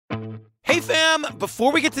Hey fam,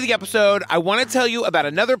 before we get to the episode, I want to tell you about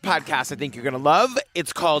another podcast I think you're going to love.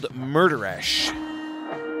 It's called Murderish.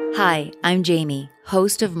 Hi, I'm Jamie,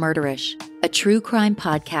 host of Murderish, a true crime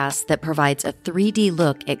podcast that provides a 3D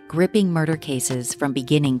look at gripping murder cases from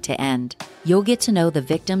beginning to end. You'll get to know the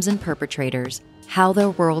victims and perpetrators, how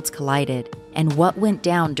their worlds collided, and what went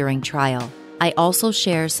down during trial. I also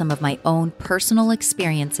share some of my own personal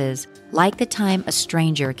experiences, like the time a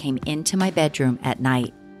stranger came into my bedroom at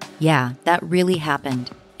night. Yeah, that really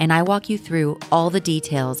happened, and I walk you through all the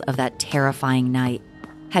details of that terrifying night.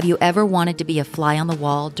 Have you ever wanted to be a fly on the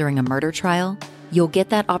wall during a murder trial? You'll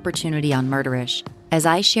get that opportunity on Murderish, as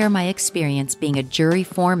I share my experience being a jury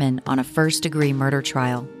foreman on a first-degree murder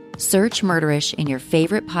trial. Search Murderish in your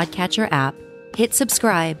favorite podcatcher app, hit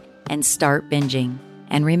subscribe, and start binging.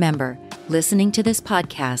 And remember, listening to this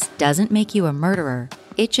podcast doesn't make you a murderer.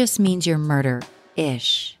 It just means you're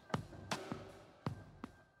murder-ish.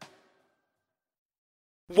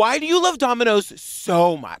 Why do you love Domino's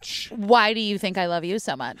so much? Why do you think I love you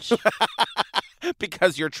so much?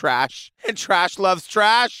 Because you're trash, and trash loves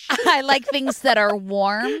trash. I like things that are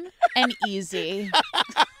warm and easy.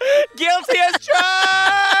 Guilty as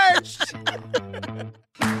charged!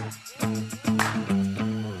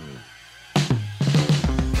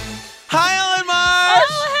 Hi, Ellen Marsh!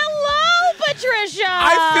 Oh, hello, Patricia!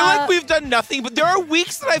 I feel like we've done nothing, but there are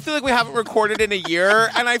weeks that I feel like we haven't recorded in a year,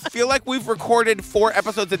 and I feel like we've recorded 4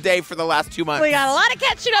 episodes a day for the last 2 months. We got a lot of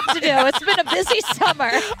catching up to do. It's been a busy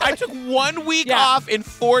summer. I took 1 week off in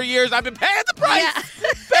 4 years. I've been paying the price. Yeah.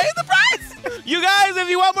 Paying the price. You guys, if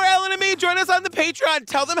you want more Ellen and me, join us on the Patreon.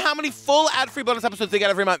 Tell them how many full ad-free bonus episodes they get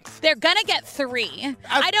every month. They're going to get 3.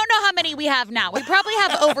 I don't know how many we have now. We probably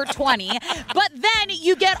have over 20. But then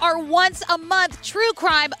you get our once-a-month true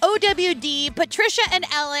crime OWD, Patricia and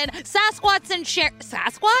Ellen, Sasquatch and Sharon.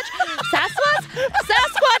 Sasquatch?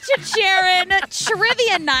 Sasquatch and Sharon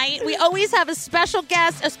trivia night. We always have a special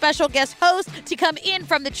guest host to come in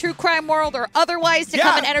from the true crime world or otherwise to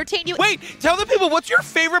come and entertain you. Wait, tell the people, what's your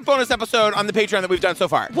favorite bonus episode on the Patreon that we've done so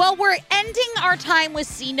far? Well, we're ending our time with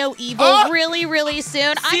See No Evil really, really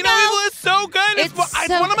soon. See No Evil is so good. It's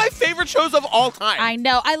one of my favorite shows of all time. I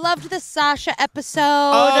know. I loved the Sasha episode.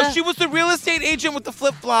 Oh, she was the real estate agent with the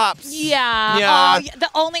flip-flops. Yeah. The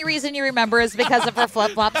only reason you remember is because of her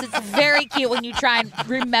flip-flops. It's very cute when you try and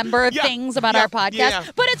remember things about our podcast. Yeah.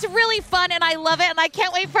 But it's really fun, and I love it, and I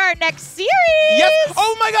can't wait for our next series. Yes.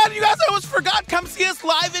 Oh, my God, you guys, I almost forgot. Come see us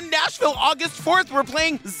live in Nashville, August 4th. We're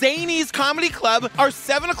playing Zany's Comedy Club. Our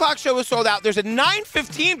 7 o'clock show is sold out. There's a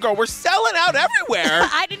 9:15, girl. We're selling out everywhere.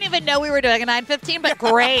 I didn't even know we were doing a 9:15, but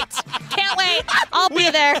great. Can't wait. I'll be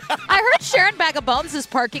there. I heard Sharon Bag of Bones is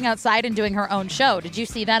parking outside and doing her own show. Did you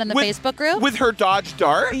see that in the Facebook group? With her Dodge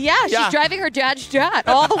Dart? Yeah, she's driving her Dodge Dart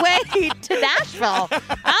all the way to Nashville. I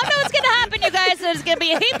don't know what's going to happen, you guys. There's going to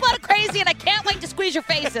be a heap lot of crazy, and I can't wait to squeeze your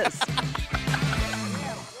faces.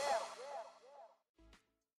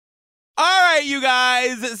 All right, you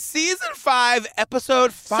guys. Season 5,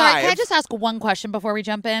 episode 5. Sorry, can I just ask one question before we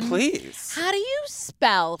jump in? Please. How do you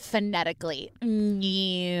spell phonetically?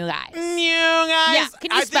 You guys. Yeah,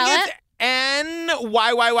 can you spell it?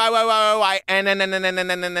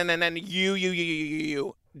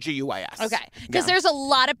 N-Y-Y-Y-Y-Y-N-N-N-N-N-N-N-N-U-U-U-U-U-G-U-Y-S. Okay, because there's a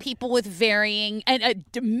lot of people with varying and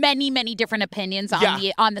many different opinions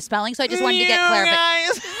on the spelling, so I just wanted to get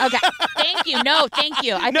clarification. Okay, thank you. No, thank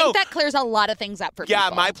you. I think that clears a lot of things up for people. Yeah,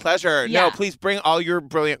 my pleasure. Yeah. No, please bring all your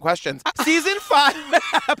brilliant questions. Season 5,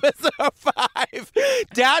 episode 5.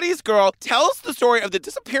 Daddy's Girl tells the story of the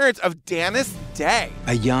disappearance of Danice Day.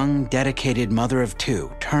 A young, dedicated mother of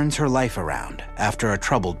 2 turns her life around after a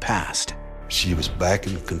troubled past. She was back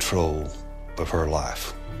in control of her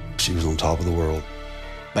life. She was on top of the world.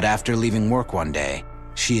 But after leaving work one day,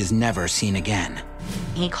 she is never seen again.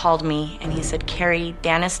 He called me and he said, "Carrie,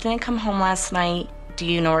 Danice didn't come home last night. Do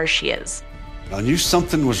you know where she is?" I knew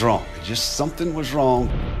something was wrong. Just something was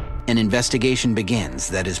wrong. An investigation begins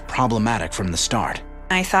that is problematic from the start.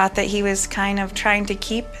 I thought that he was kind of trying to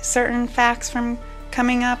keep certain facts from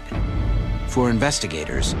coming up. For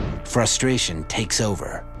investigators, frustration takes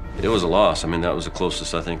over. It was a loss. I mean, that was the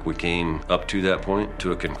closest I think we came up to that point,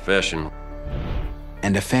 to a confession.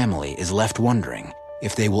 And a family is left wondering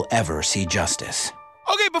if they will ever see justice.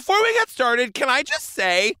 Okay, before we get started, can I just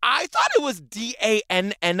say, I thought it was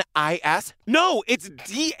D-A-N-N-I-S. No, it's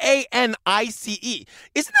D-A-N-I-C-E.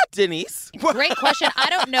 Isn't that Denise? Great question. I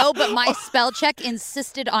don't know, but my spell check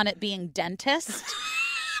insisted on it being dentist.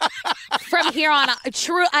 From here on,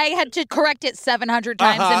 true, I had to correct it 700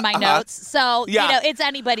 times in my notes. So, it's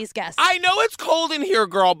anybody's guess. I know it's cold in here,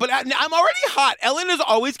 girl, but I'm already hot. Ellen is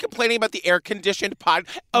always complaining about the air-conditioned pod.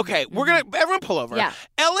 Okay, everyone pull over. Yeah.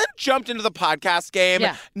 Ellen jumped into the podcast game,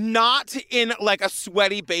 not in like a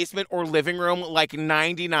sweaty basement or living room like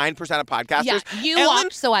 99% of podcasters. Yeah, you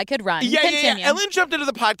walked so I could run. Continue. Ellen jumped into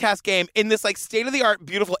the podcast game in this like state-of-the-art,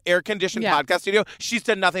 beautiful air-conditioned podcast studio. She's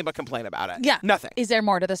done nothing but complain about it. Yeah. Nothing. Is there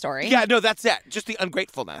more to the story? Yeah, no, that's it. Just the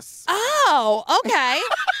ungratefulness. Oh, okay.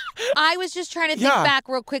 I was just trying to think back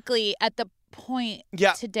real quickly at the point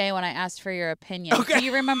today when I asked for your opinion. Okay. Do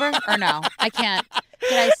you remember? Or no? I can't.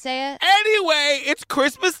 Did I say it? Anyway, it's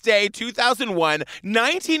Christmas Day, 2001.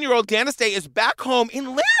 19-year-old Danice Day is back home in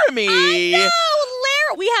Laramie. I know!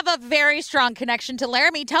 We have a very strong connection to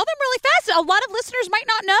Laramie. Tell them really fast. A lot of listeners might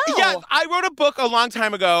not know. Yeah, I wrote a book a long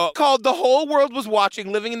time ago called The Whole World Was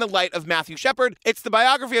Watching, Living in the Light of Matthew Shepard. It's the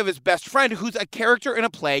biography of his best friend, who's a character in a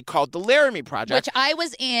play called The Laramie Project. Which I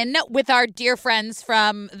was in with our dear friends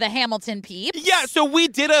from the Hamilton Peeps. Yeah, so we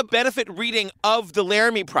did a benefit reading of The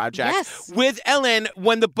Laramie Project with Ellen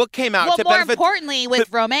when the book came out. Well, more importantly,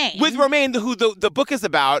 with Romaine. With Romaine, who the book is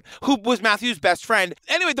about, who was Matthew's best friend.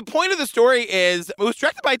 Anyway, the point of the story is it was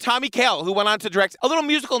directed by Tommy Kail, who went on to direct a little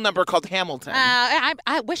musical number called Hamilton.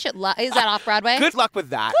 I wish it is that off-Broadway? Good luck with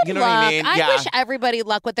that. Good you know luck. What I mean? I wish everybody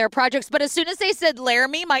luck with their projects, but as soon as they said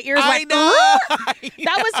Laramie, my ears went, know.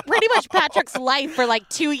 That was pretty much Patrick's life for like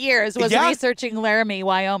 2 years, was researching Laramie,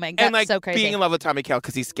 Wyoming. That's and like so crazy. Being in love with Tommy Kail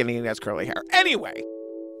because he's skinny and has curly hair. Anyway.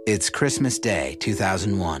 It's Christmas Day,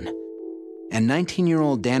 2001. And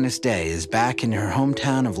 19-year-old Danice Day is back in her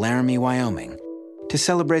hometown of Laramie, Wyoming, to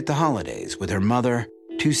celebrate the holidays with her mother,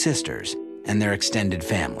 2 sisters, and their extended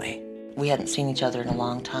family. We hadn't seen each other in a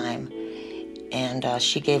long time, and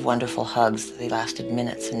she gave wonderful hugs. They lasted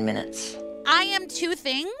minutes and minutes. I am 2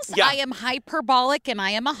 things. Yeah. I am hyperbolic and I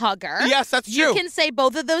am a hugger. Yes, that's true. You can say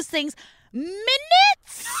both of those things.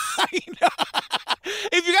 Minutes? I know.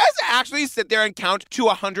 If you guys actually sit there and count to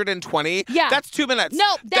 120, that's 2 minutes.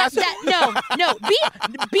 No, no.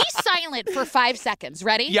 Be silent for 5 seconds.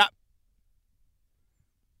 Ready? Yep.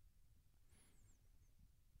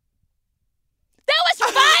 That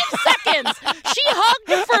was 5 seconds. She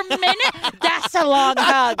hugged for a minute. That's a long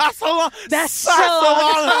hug. That's a long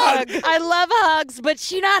hug. I love hugs, but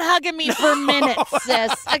she's not hugging me for minutes,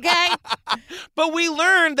 sis. Okay? But we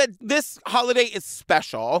learned that this holiday is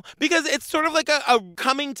special because it's sort of like a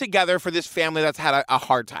coming together for this family that's had a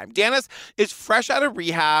hard time. Danice is fresh out of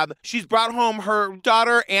rehab. She's brought home her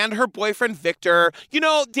daughter and her boyfriend, Victor. You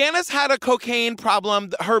know, Danice had a cocaine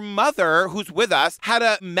problem. Her mother, who's with us, had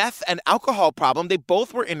a meth and alcohol problem. They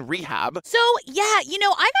both were in rehab. So,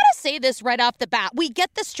 I gotta say this right off the bat. We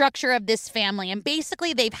get the structure of this family, and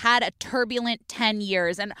basically they've had a turbulent 10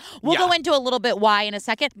 years, and we'll go into a little bit why in a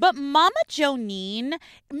second. But Mama Jonine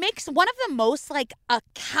makes one of the most,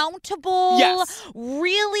 accountable,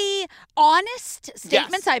 really honest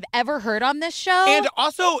statements I've ever heard on this show. And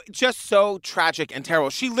also just so tragic and terrible.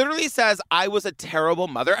 She literally says, I was a terrible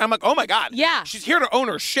mother. And I'm like, oh my God. Yeah. She's here to own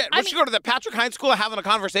her shit. Would she go to the Patrick Hines School having a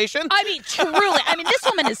conversation? I mean, truly. I mean, this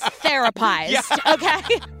woman is therapized,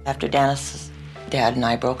 okay? After Danice's dad and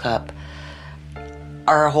I broke up,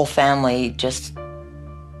 our whole family just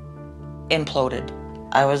imploded.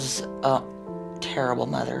 I was a terrible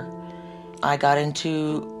mother. I got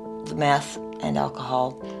into the meth and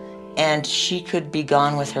alcohol, and she could be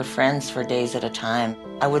gone with her friends for days at a time.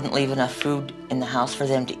 I wouldn't leave enough food in the house for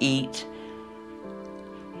them to eat.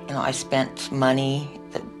 I spent money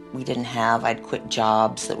that we didn't have. I'd quit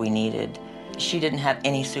jobs that we needed. She didn't have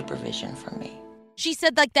any supervision from me. She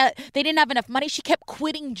said that they didn't have enough money. She kept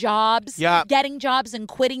quitting jobs, getting jobs and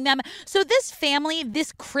quitting them. So this family,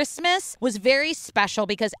 this Christmas was very special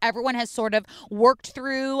because everyone has sort of worked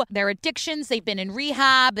through their addictions. They've been in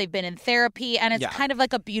rehab, they've been in therapy, and it's kind of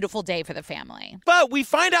like a beautiful day for the family. But we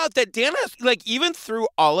find out that Danice, even through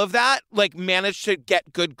all of that, managed to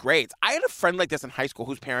get good grades. I had a friend like this in high school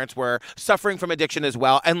whose parents were suffering from addiction as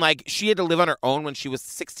well. And she had to live on her own when she was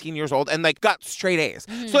 16 years old and got straight A's.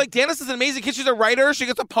 Mm-hmm. So Danice is an amazing kid. She's a writer. She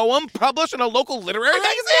gets a poem published in a local literary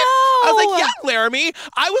magazine. I was like, yeah, Laramie.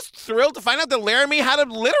 I was thrilled to find out that Laramie had a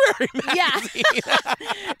literary magazine. Yeah.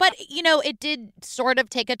 But, it did sort of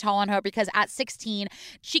take a toll on her because at 16,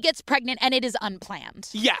 she gets pregnant and it is unplanned.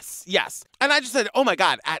 Yes. And I just said, oh my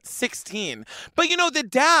God, at 16. But, the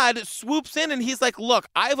dad swoops in and he's like, look,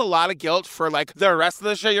 I have a lot of guilt for the rest of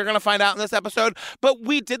the show you're going to find out in this episode. But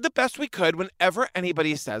we did the best we could. Whenever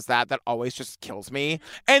anybody says that always just kills me.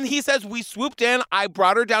 And he says, we swooped in. listen, I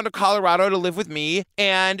brought her down to Colorado to live with me.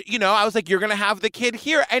 And, I was like, you're going to have the kid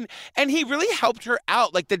here. And he really helped her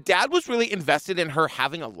out. Like, the dad was really invested in her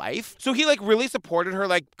having a life. So he, really supported her,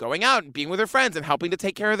 going out and being with her friends and helping to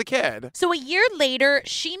take care of the kid. So a year later,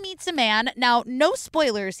 she meets a man. Now, no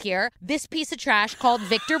spoilers here. This piece of trash called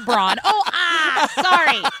Victor Braun.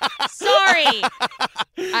 Sorry.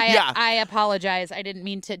 I apologize. I didn't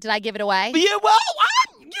mean to. Did I give it away? Yeah, well,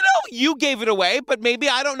 you gave it away, but maybe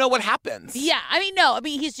I don't know what happens. Yeah,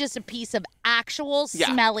 he's just a piece of actual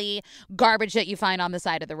smelly garbage that you find on the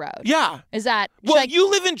side of the road. Yeah. Is that... Well, you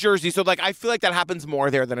live in Jersey, so, I feel like that happens more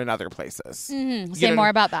there than in other places. Mm-hmm. Say more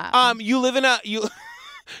about that. You live in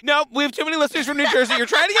No, we have too many listeners from New Jersey. You're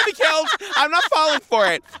trying to get me killed. I'm not falling for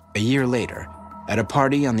it. A year later, at a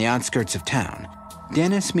party on the outskirts of town,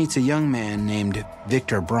 Danice meets a young man named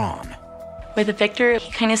Victor Braun. With Victor,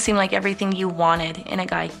 he kind of seemed like everything you wanted in a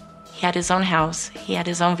guy. He had his own house. He had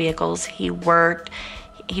his own vehicles. He worked.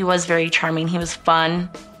 He was very charming. He was fun.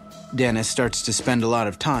 Danice starts to spend a lot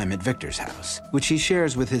of time at Victor's house, which he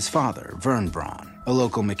shares with his father, Vern Braun, a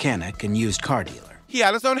local mechanic and used car dealer. He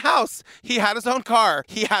had his own house. He had his own car.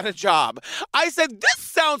 He had a job. I said, this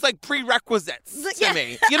sounds like prerequisites to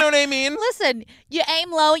me. You know what I mean? Listen, you aim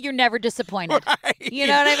low, you're never disappointed. Right. You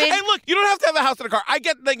know what I mean? And look, you don't have to have a house and a car. I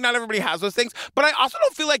get, not everybody has those things, but I also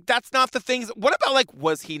don't feel like that's not the things. What about,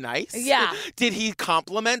 was he nice? Yeah. Did he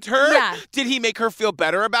compliment her? Yeah. Did he make her feel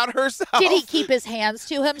better about herself? Did he keep his hands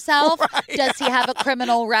to himself? Right. Does he have a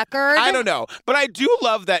criminal record? I don't know. But I do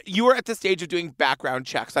love that you are at the stage of doing background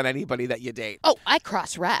checks on anybody that you date. Oh, I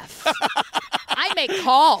cross-ref. I make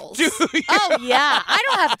calls. Do you? Oh, yeah. I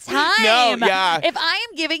don't have time. No, yeah. If I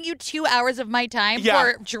am giving you 2 hours of my time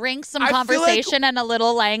for drinks, some I conversation, and a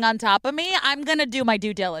little laying on top of me, I'm going to do my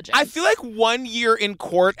due diligence. I feel like 1 year in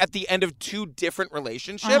court at the end of 2 different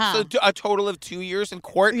relationships, so a total of 2 years in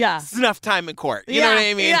court, is enough time in court. You know what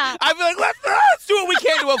I mean? Yeah. I feel like, let's do what we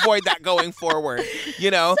can to avoid that going forward,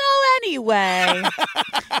 So anyway...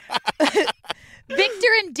 Victor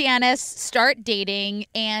and Danice start dating,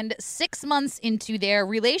 and 6 months into their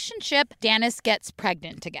relationship, Danice gets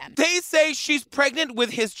pregnant again. They say she's pregnant with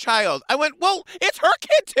his child. I went, well, it's her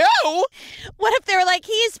kid too. What if they were like,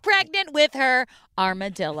 he's pregnant with her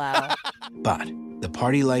armadillo? But the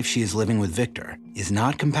party life she is living with Victor is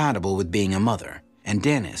not compatible with being a mother, and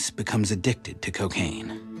Danice becomes addicted to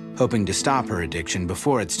cocaine. Hoping to stop her addiction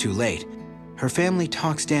before it's too late, her family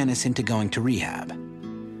talks Danice into going to rehab.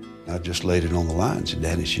 I just laid it on the line and said,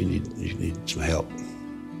 Danice, you need some help.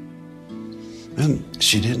 And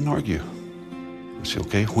she didn't argue. I said,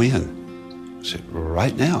 okay, when? I said,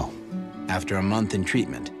 right now. After a month in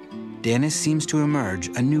treatment, Danice seems to emerge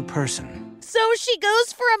a new person. So she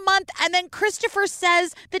goes for a month, and then Christopher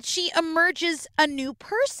says that she emerges a new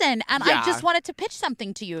person. And I just wanted to pitch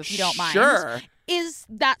something to you, if you don't mind. Sure. Is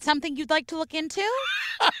that something you'd like to look into?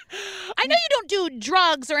 I know you don't do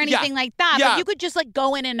drugs or anything like that, but you could just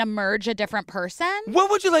go in and emerge a different person. What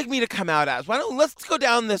would you like me to come out as? Let's go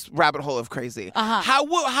down this rabbit hole of crazy.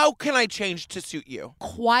 How can I change to suit you?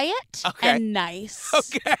 Quiet and nice.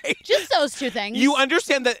 Okay. Just those 2 things. You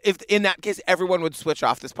understand that if in that case everyone would switch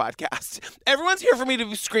off this podcast. Everyone's here for me to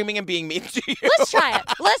be screaming and being mean to you. Let's try it.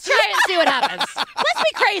 Let's try it and see what happens. Let's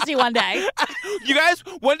be crazy one day. You guys,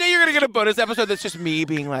 one day you're going to get a bonus episode that's just me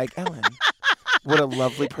being like, Ellen, what a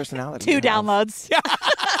lovely personality. 2 downloads.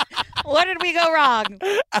 What did we go wrong?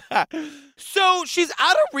 So she's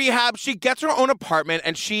out of rehab. She gets her own apartment,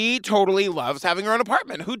 and she totally loves having her own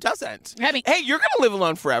apartment. Who doesn't? I mean, hey, you're going to live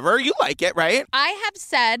alone forever. You like it, right? I have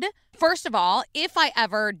said, first of all, if I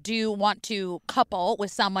ever do want to couple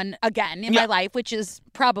with someone again in my life, which is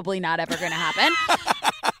probably not ever going to happen,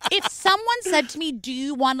 if someone said to me, do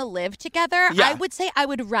you want to live together? I would say I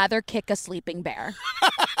would rather kick a sleeping bear.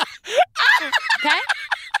 Okay?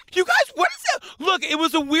 You guys, what is it? Look, it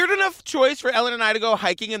was a weird enough choice for Ellen and I to go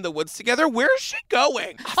hiking in the woods together. Where is she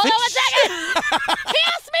going? Hold on 1 second. He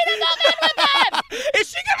asked me to go in with him. Is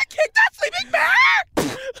she going to kick that sleeping bear?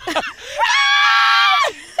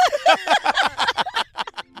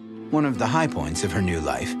 One of the high points of her new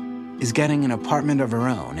life is getting an apartment of her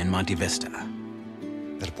own in Monte Vista.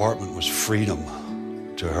 That apartment was freedom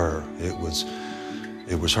to her. It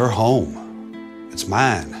was her home. It's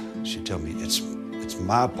mine. She'd tell me, it's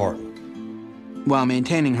my apartment. While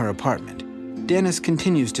maintaining her apartment, Danice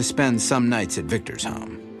continues to spend some nights at Victor's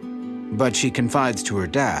home. But she confides to her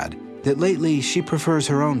dad that lately she prefers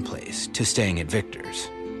her own place to staying at Victor's.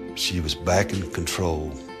 She was back in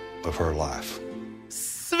control of her life.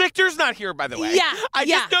 Victor's not here, by the way. Yeah, I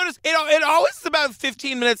just noticed it always is about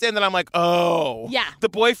 15 minutes in that I'm like, oh. Yeah. The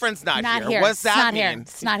boyfriend's not here. What's that mean?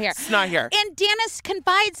 It's not here. It's not here. And Danice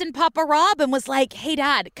confides in Papa Rob and was like, hey,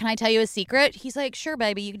 Dad, can I tell you a secret? He's like, sure,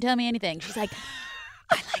 baby, you can tell me anything. She's like,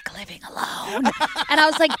 I like living alone. And I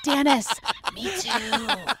was like, Danice, me too.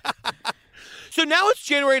 So now it's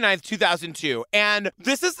January 9th, 2002, and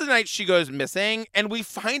this is the night she goes missing, and we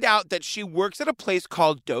find out that she works at a place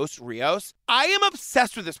called Dos Rios. I am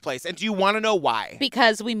obsessed with this place, and do you want to know why?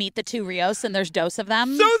 Because we meet the two Rios, and there's dos of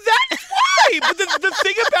them. So that's why! But the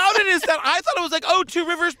thing about it is that I thought it was like, oh, Two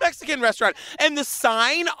Rivers Mexican restaurant, and the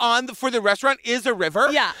sign for the restaurant is a river.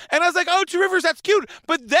 Yeah. And I was like, oh, Two Rivers, that's cute.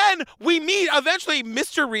 But then we meet, eventually,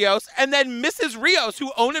 Mr. Rios and then Mrs. Rios,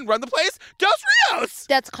 who own and run the place, Dos Rios.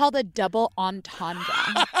 That's called a double entendre.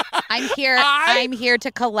 I'm here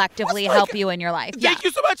to collectively help you in your life. Thank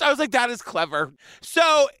you so much. I was like, that is clever.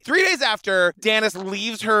 So 3 days after, Danice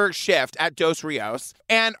leaves her shift at Dos Rios,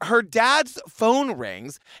 and her dad's phone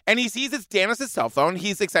rings, and he sees it's Danice's cell phone.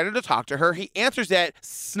 He's excited to talk to her. He answers it.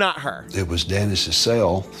 It's not her. It was Danice's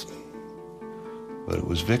cell, but it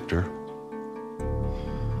was Victor.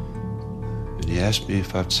 And he asked me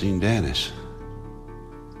if I'd seen Danice.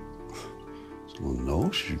 I said, well, no,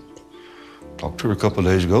 she talked to her a couple of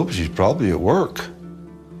days ago, but she's probably at work.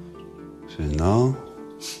 I said, no,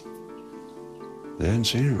 they hadn't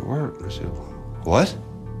seen her at work. I said, what?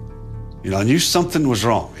 You know, I knew something was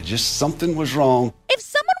wrong. Something was wrong. If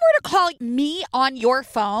someone were to call me on your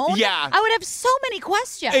phone, yeah, I would have so many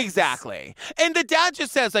questions. Exactly. And the dad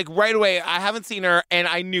just says, like, right away, I haven't seen her, and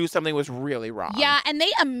I knew something was really wrong. Yeah, and they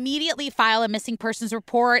immediately file a missing persons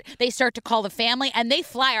report. They start to call the family, and they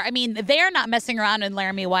fly her. I mean, they're not messing around in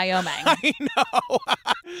Laramie, Wyoming. I know.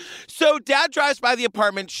 So dad drives by the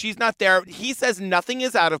apartment. She's not there. He says nothing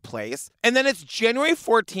is out of place. And then it's January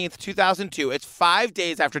 14th, 2002. It's 5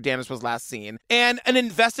 days after Danice was last seen. And an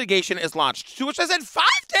investigation is launched. To which I said, 5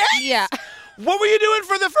 days? Yeah. What were you doing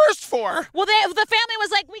for the first 4? Well, the family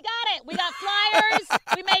was like, we got it. We got flyers.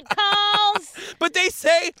 We made calls. But they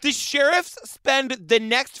say the sheriffs spend the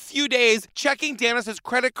next few days checking Danice's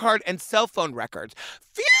credit card and cell phone records.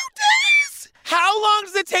 Few days? How long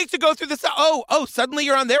does it take to go through this? Oh, suddenly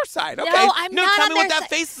you're on their side. Okay. No, I'm not tell on me their what that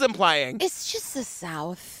face is implying. It's just the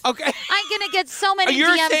South. Okay. I'm going to get so many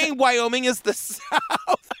You're DMs. saying Wyoming is the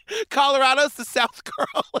South? Colorado's the South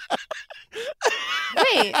girl?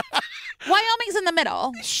 Wait. Wyoming's in the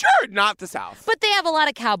middle. Sure, not the South. But they have a lot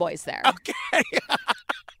of cowboys there. Okay.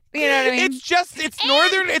 You know what I mean?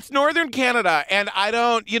 It's northern Canada, and I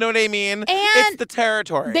don't, you know what I mean? It's the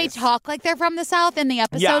territory. They talk like they're from the South in the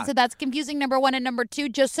episode, so that's confusing, number one. And number two,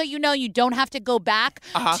 just so you know, you don't have to go back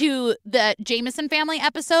to the Jameson family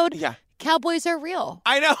episode. Yeah. Cowboys are real.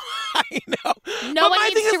 I know. No one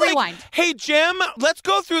needs to rewind. Hey, Jim, let's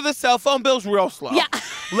go through the cell phone bills real slow. Yeah.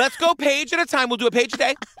 Let's go page at a time. We'll do a page a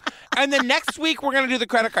day. And then next week, we're going to do the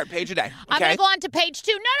credit card page a day. Okay? I'm going to go on to page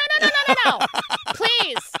 2. No.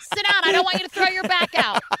 Please, sit down. I don't want you to throw your back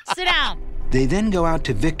out. Sit down. They then go out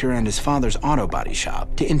to Victor and his father's auto body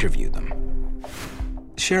shop to interview them.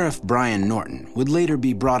 Sheriff Brian Norton would later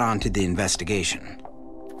be brought on to the investigation.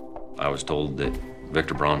 I was told that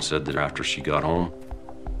Victor Braun said that after she got home,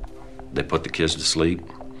 they put the kids to sleep,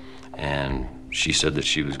 and she said that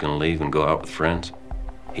she was going to leave and go out with friends.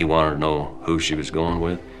 He wanted to know who she was going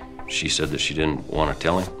with. She said that she didn't want to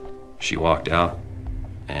tell him. She walked out,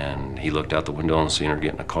 and he looked out the window and seen her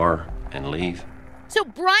get in a car and leave. So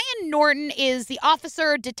Brian Norton is the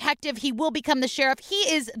officer, detective. He will become the sheriff. He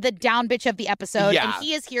is the down bitch of the episode, and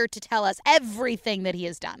he is here to tell us everything that he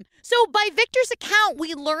has done. So by Victor's account,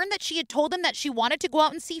 we learned that she had told him that she wanted to go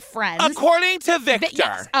out and see friends. According to Victor.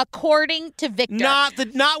 Yes, according to Victor.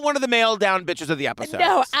 Not one of the male down bitches of the episode.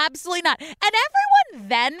 No, absolutely not. And everyone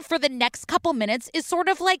then, for the next couple minutes, is sort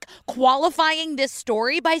of like qualifying this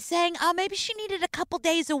story by saying, oh, maybe she needed a couple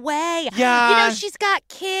days away. Yeah. You know, she's got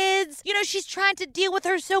kids. You know, she's trying to deal with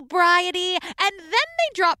her sobriety. And then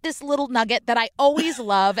they drop this little nugget that I always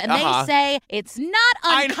love. And they say it's not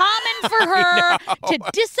uncommon for her to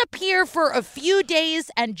disappear for a few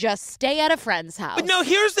days and just stay at a friend's house. But no,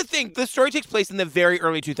 here's the thing. The story takes place in the very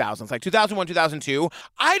early 2000s, like 2001, 2002.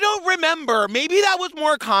 I don't remember. Maybe that was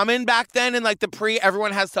more common back then in like the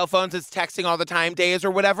everyone has cell phones, it's texting all the time days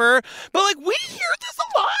or whatever. But like we hear this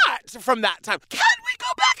a lot from that time. Can we go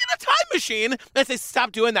back in a time machine and say,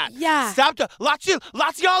 stop doing that. Yeah. Lots of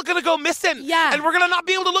y'all gonna go missing. Yeah. And we're gonna not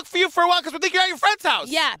be able to look for you for a while because we think you're at your friend's house.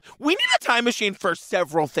 Yeah. We need a time machine for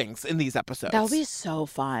several things in these episodes. That would be so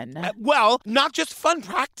fun. Well, not just fun,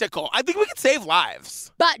 practical. I think we could save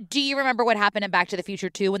lives. But do you remember what happened in Back to the Future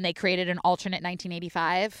 2 when they created an alternate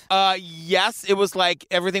 1985? Yes, it was like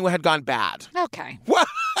everything had gone bad. Okay. What?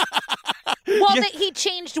 Well, he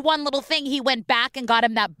changed one little thing. He went back and got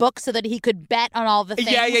him that book so that he could bet on all the things.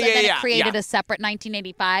 And then it created a separate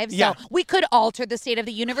 1985. So we could alter the state of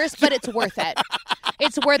the universe, but it's worth it.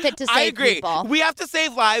 It's worth it to save I agree. people. We have to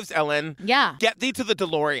save lives, Ellen. Yeah. Get thee to the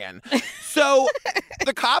DeLorean. So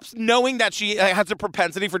the cops, knowing that she has a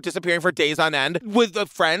propensity for disappearing for days on end with a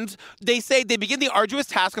friend, they begin the arduous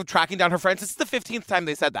task of tracking down her friends. This is the 15th time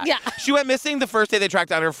they said that. Yeah. She went missing the first day they tracked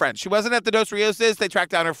down her friends. She wasn't at the Dos Rioses. They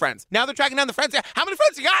tracked down her friends. Now they're tracking down the friends. How many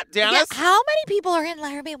friends you got, Danice? Yeah, how many people are in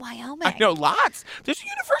Laramie, Wyoming? I know, lots. There's a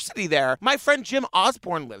university there. My friend Jim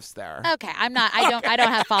Osborne lives there. Okay, I don't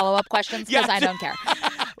have follow-up questions because I don't care.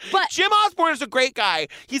 But Jim Osborne is a great guy.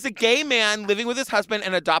 He's a gay man living with his husband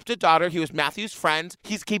and adopted daughter. He was Matthew's friend.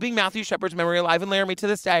 He's keeping Matthew Shepard's memory alive in Laramie to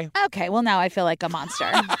this day. Okay, well, now I feel like a monster.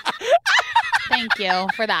 Thank you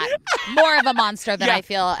for that. More of a monster than I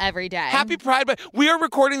feel every day. Happy Pride, but we are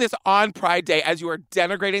recording this on Pride Day as you are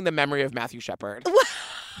denigrating the memory of Matthew Shepard.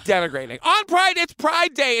 Denigrating. On Pride, it's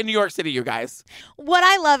Pride Day in New York City, you guys. What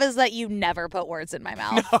I love is that you never put words in my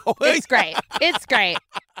mouth. No. It's great. It's great.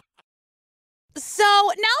 So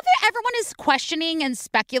now that everyone is questioning and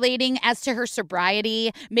speculating as to her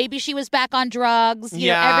sobriety, maybe she was back on drugs.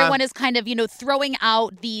 You know, everyone is kind of, throwing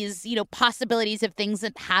out these, possibilities of things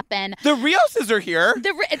that happen. The Rioses are here.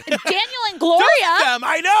 Daniel and Gloria. Them,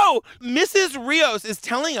 I know. Mrs. Rios is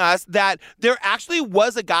telling us that there actually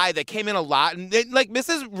was a guy that came in a lot. And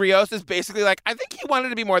Mrs. Rios is basically like, I think he wanted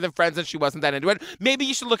to be more than friends and she wasn't that into it. Maybe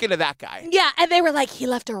you should look into that guy. Yeah. And they were like, he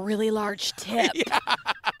left a really large tip. Yeah.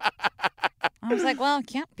 I was like, well, it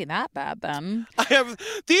can't be that bad then. These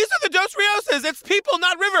are the Dos Rioses. It's people,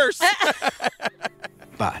 not rivers.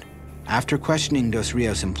 But after questioning Dos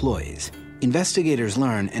Rios employees, investigators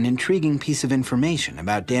learn an intriguing piece of information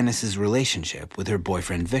about Danice's relationship with her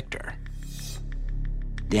boyfriend, Victor.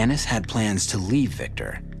 Danice had plans to leave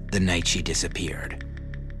Victor the night she disappeared.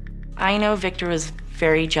 I know Victor was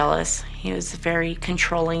very jealous. He was very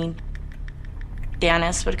controlling.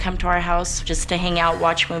 Danice would come to our house just to hang out,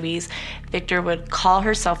 watch movies. Victor would call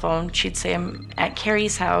her cell phone. She'd say I'm at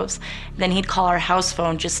Carrie's house. Then he'd call our house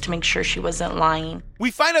phone just to make sure she wasn't lying.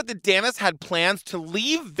 We find out that Danice had plans to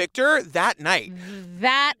leave Victor that night.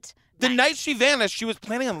 The night she vanished, she was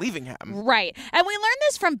planning on leaving him. Right. And we learned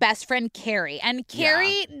this from best friend Carrie. And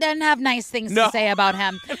Carrie didn't have nice things to say about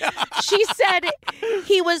him. She said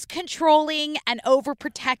he was controlling and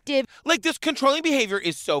overprotective. Like, this controlling behavior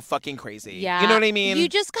is so fucking crazy. Yeah. You know what I mean? You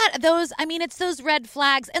just got those, it's those red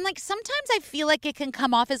flags. And, sometimes I feel like it can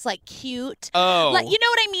come off as, cute. Oh. You know what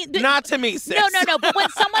I mean? Not to me, sis. No. But when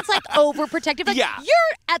someone's, overprotective, you're,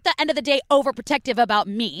 at the end of the day, overprotective about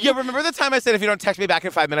me. Yeah, remember the time I said, if you don't text me back in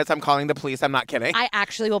 5 minutes, I'm calling the police? I'm not kidding. I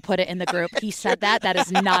actually will put it in the group. He said that. That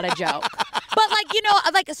is not a joke. But,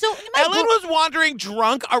 so... Ellen was wandering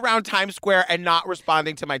drunk around Times Square and not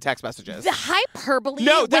responding to my text messages. The hyperbole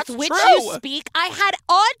with which true. You speak, I had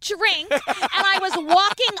a drink and I was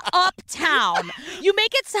walking uptown. You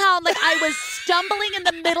make it sound like I was stumbling in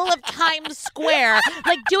the middle of Times Square,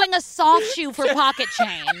 doing a soft shoe for pocket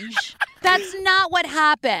change. That's not what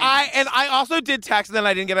happened. I also did text, and then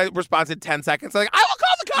I didn't get a response in 10 seconds. I will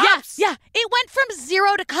call the cops. Yeah. It went from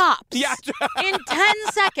 0 to cops. Yeah. In 10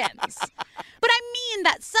 seconds. But I mean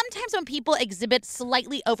that sometimes when people exhibit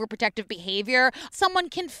slightly overprotective behavior, someone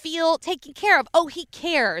can feel taken care of. Oh, he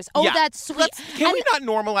cares. Oh, that's sweet. Can we not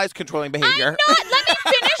normalize controlling behavior? I'm not. Let me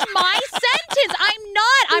finish my sentence.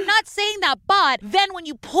 I'm not saying that. But then when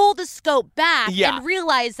you pull the scope back and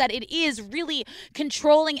realize that it is really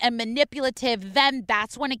controlling and manipulative, then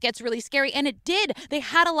that's when it gets really scary. And it did. They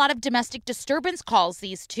had a lot of domestic disturbance calls,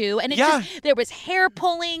 these two. And there was hair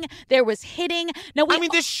pulling. There was hitting. Now,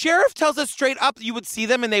 the sheriff tells us straight up, you would see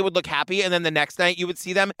them and they would look happy. And then the next night you would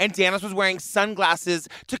see them and Danice was wearing sunglasses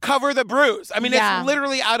to cover the bruise. It's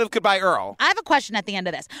literally out of Goodbye Earl. I have a question at the end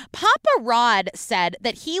of this. Papa Rod said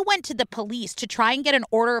that he went to the police police to try and get an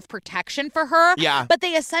order of protection for her. Yeah. But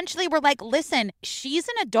they essentially were like, listen, she's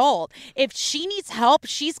an adult. If she needs help,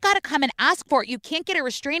 she's got to come and ask for it. You can't get a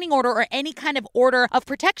restraining order or any kind of order of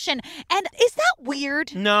protection. And is that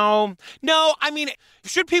weird? No. I mean,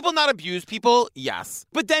 should people not abuse people? Yes.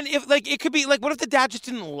 But then if it could be what if the dad just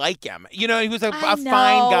didn't like him? You know, he was a fine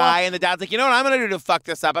guy and the dad's like, you know what I'm going to do to fuck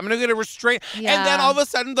this up? I'm going to get a restraint. Yeah. And then all of a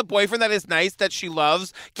sudden the boyfriend that is nice, that she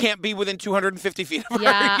loves, can't be within 250 feet of her.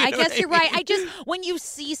 Yeah, You I know guess what you're mean? right. When you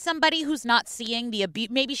see somebody who's not seeing the abuse,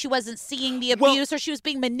 maybe she wasn't seeing the abuse or she was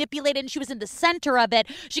being manipulated and she was in the center of it.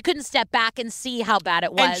 She couldn't step back and see how bad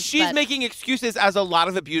it was. And she's making excuses, as a lot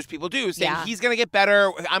of abused people do, saying he's going to get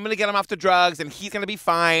better, I'm going to get him off the drugs, and he's going to be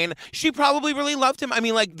fine. She probably really loved him. I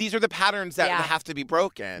mean, these are the patterns that have to be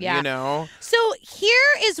broken, you know? So here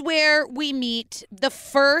is where we meet the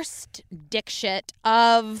first dick shit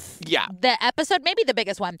of the episode, maybe the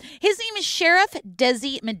biggest one. His name is Sheriff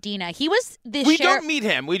Desi Medina. He was the We sheriff. don't meet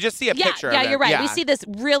him. We just see a picture of him. Yeah, you're right. We see this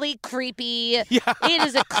really creepy, it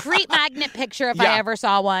is a creep magnet picture if I ever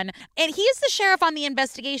saw one. And he's the sheriff on the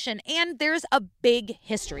investigation, and there's a big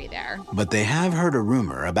history there. But they have heard a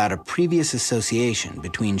rumor about a previous association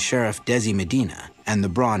between Sheriff Desi Medina and the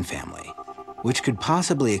Braun family, which could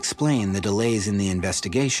possibly explain the delays in the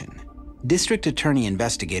investigation. District Attorney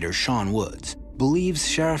Investigator Sean Woods believes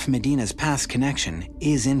Sheriff Medina's past connection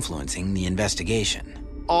is influencing the investigation.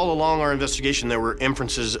 All along our investigation, there were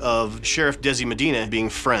inferences of Sheriff Desi Medina being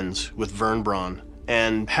friends with Vern Braun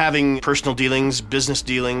and having personal dealings, business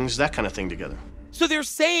dealings, that kind of thing together. So they're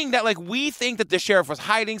saying that, we think that the sheriff was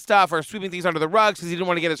hiding stuff or sweeping things under the rugs because he didn't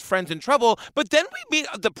want to get his friends in trouble. But then we meet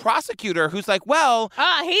the prosecutor who's like,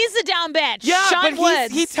 he's a down bitch. Yeah, Sean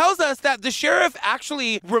Woods. He tells us that the sheriff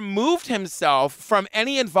actually removed himself from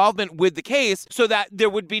any involvement with the case so that there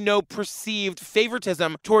would be no perceived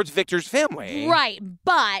favoritism towards Victor's family. Right,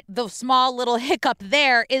 but the small little hiccup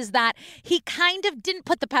there is that he kind of didn't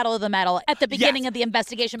put the pedal to the metal at the beginning of the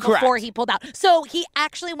investigation before he pulled out. So he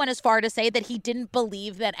actually went as far to say that he didn't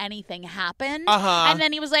believe that anything happened. And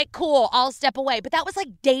then he was like, cool, I'll step away. But that was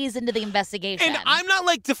days into the investigation. And I'm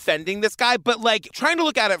not defending this guy, but trying to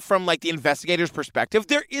look at it from the investigator's perspective,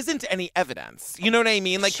 there isn't any evidence. You know what I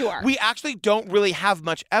mean? Sure. We actually don't really have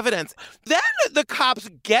much evidence. Then the cops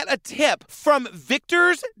get a tip from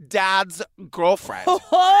Victor's dad's girlfriend. It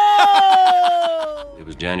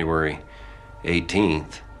was January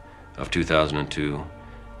 18th of 2002.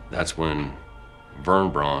 That's when Vern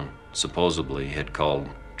Braun supposedly had called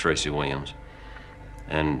Tracy Williams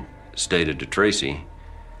and stated to Tracy,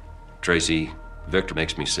 Victor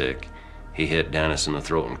makes me sick. He hit Danice in the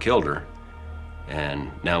throat and killed her, and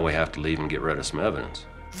now we have to leave and get rid of some evidence.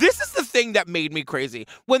 This is the thing that made me crazy.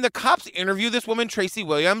 When the cops interview this woman, Tracy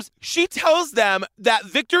Williams, she tells them that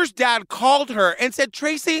Victor's dad called her and said,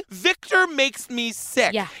 Tracy, Victor makes me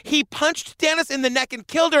sick. Yeah. He punched Danice in the neck and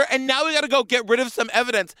killed her, and now we gotta go get rid of some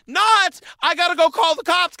evidence. Not, I gotta go call the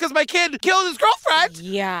cops because my kid killed his girlfriend.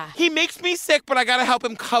 Yeah. He makes me sick, but I gotta help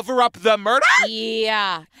him cover up the murder?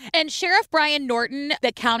 Yeah. And Sheriff Brian Norton,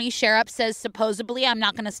 the county sheriff, says supposedly, I'm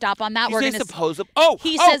not gonna stop on that. He said supposedly.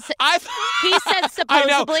 He said supposedly. I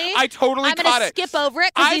know. I totally I'm caught gonna it. skip over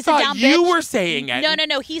it because he's a I down thought you bitch. were saying it.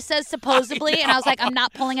 No. He says supposedly, and I was like, I'm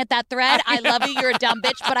not pulling at that thread. I love you. You're a dumb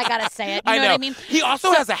bitch, but I gotta say it. You know what I mean? He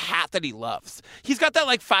also has a hat that he loves. He's got that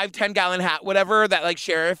 5-10 gallon hat, whatever, that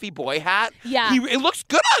sheriffy boy hat. Yeah. It looks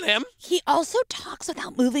good on him. He also talks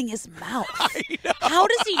without moving his mouth. I know. How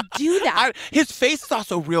does he do that? His face is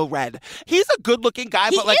also real red. He's a good-looking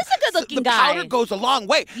guy, but He is a good-looking guy. The powder goes a long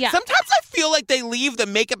way. Yeah. Sometimes I feel like they leave the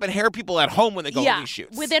makeup and hair people at home when they go to these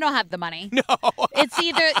shoots. Well, they don't have the money. No. It's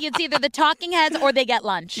either the talking heads or they get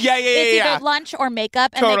lunch. It's either lunch or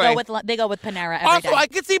makeup, and they go with Panera every also, day. I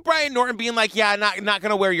could see Brian Norton being like, not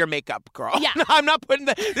gonna wear your makeup, girl. Yeah. I'm not putting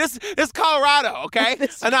this Colorado, okay?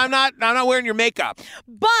 And I'm not wearing your makeup.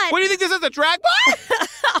 But what do you think this is, a drag bar?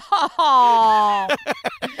 Oh,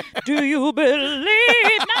 do you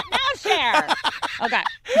believe? Not now, Cher. Okay.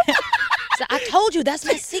 So I told you that's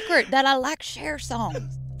my secret, that I like Cher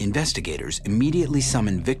songs. Investigators immediately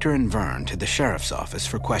summon Victor and Vern to the sheriff's office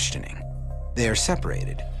for questioning. They are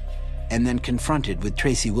separated and then confronted with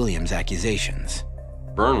Tracy Williams' accusations.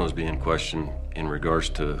 Vern was being questioned in regards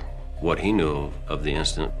to what he knew of the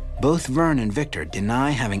incident. Both Vern and Victor deny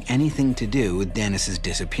having anything to do with Danice's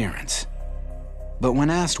disappearance. But when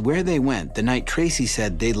asked where they went the night Tracy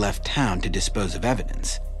said they'd left town to dispose of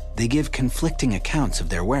evidence, they give conflicting accounts of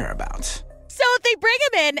their whereabouts. So they bring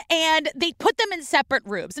him in and they put them in separate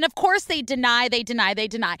rooms. And of course they deny.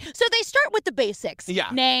 So they start with the basics. Yeah.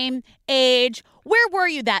 Name, age, where were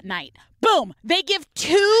you that night? Boom. They give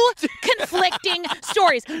two conflicting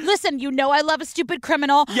stories. Listen, you know I love a stupid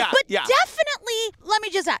criminal. Yeah, but yeah. definitely, let me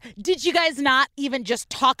just ask, did you guys not even just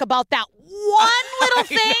talk about that one little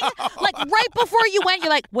thing? Like right before you went,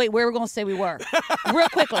 you're like, wait, where are we going to say we were? Real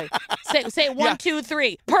quickly. Say 1, 2,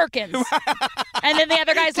 3, Perkins. And then the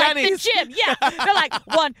other guy's Denny's. like, the gym. Yeah. They're like,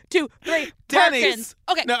 1, 2, 3, Denny's. Perkins.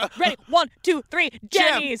 Okay, No. ready? 1, 2, 3,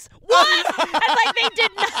 Denny's. What? And like they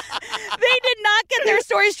did not get their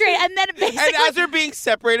story straight. And then basically, And as they're being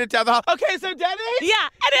separated down the hall, okay, so Denny's? yeah.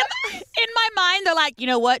 And in my mind, they're like, you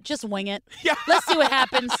know what? Just wing it. Yeah. Let's see what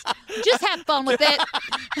happens. Just have fun with it.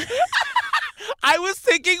 I was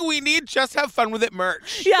thinking we need Just Have Fun With It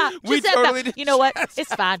merch. Yeah. We just have totally fun. did. You know what?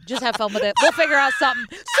 It's fine. Just have fun with it. We'll figure out something.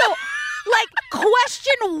 So, like,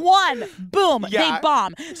 question 1, boom, Yeah. they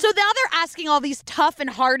bomb. So now they're asking all these tough and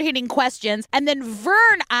hard-hitting questions, and then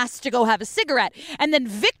Vern asks to go have a cigarette. And then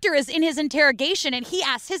Victor is in his interrogation, and he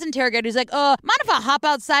asks his interrogator, he's like, mind if I hop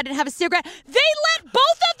outside and have a cigarette? They let both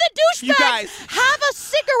of the You douchebags guys. have a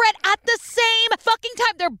cigarette at the same fucking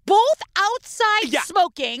time. They're both outside Yeah.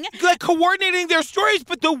 smoking. Like coordinating their stories,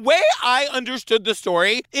 but the way I understood the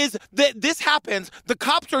story is that this happens. The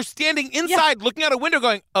cops are standing inside looking out a window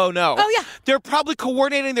going, oh no. Oh, yeah. They're probably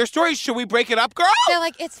coordinating their stories. Should we break it up, girl? They're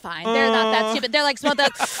like, it's fine. They're not that stupid. They're like, smell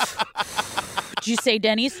that. Did you say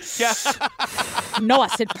Denny's? Yeah. No, I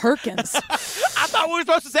said Perkins. I thought we were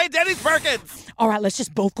supposed to say Denny's Perkins. All right, let's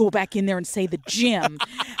just both go back in there and say the gym.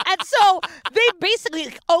 And so they basically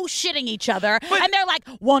like, shitting each other. And they're like,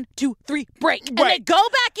 1, 2, 3, break. And they go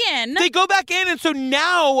back in. They go back in, and so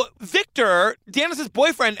now Victor, Danice's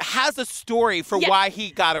boyfriend, has a story for why he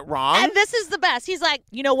got it wrong. And this is the best. He's like,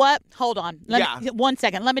 you know what? Hold on. Let me, 1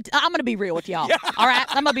 second. I'm going to be real with y'all. All right?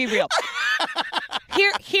 I'm going to be real.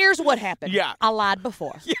 Here's what happened. Yeah. I lied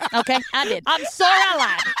before. Yeah. Okay? I did. I'm sorry I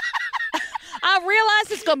lied. I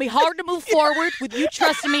realize it's going to be hard to move forward with you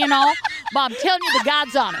trusting me and all, but I'm telling you the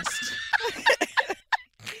God's honest.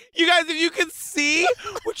 You guys, if you can see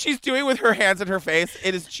what she's doing with her hands and her face,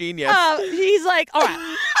 it is genius. He's like, all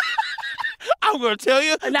right. I'm going to tell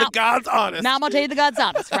you Now- the God's honest. Now I'm going to tell you the God's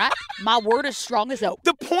honest, right? My word is strong as oak.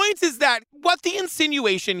 The point is that what the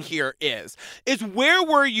insinuation here is where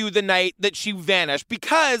were you the night that she vanished?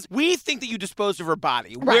 Because we think that you disposed of her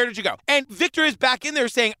body. Right. Where did you go? And Victor is back in there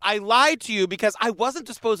saying, I lied to you because I wasn't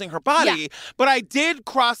disposing her body, but I did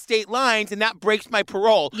cross state lines and that breaks my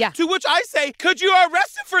parole. Yeah. To which I say, could you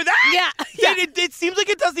arrest him for that? Yeah. It seems like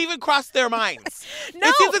it doesn't even cross their minds. No.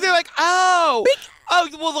 It seems like they're like, oh,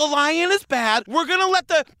 well, the lion is bad. We're going to let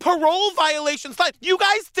the parole violation slide. You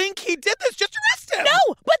guys think he did this? Just arrest him.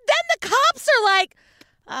 No, but then the cops are like,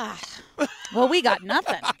 well, we got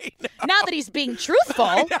nothing. Now that he's being truthful,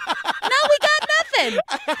 now we got nothing.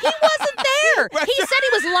 He wasn't there. He said he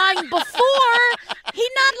was lying before. He's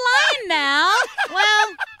not lying now. Well,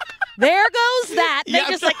 there goes that. They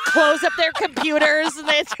just like close up their computers and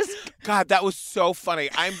they just... God, that was so funny.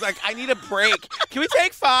 I'm like, I need a break. Can we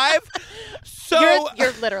take 5? So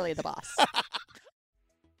You're literally the boss.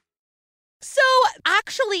 So,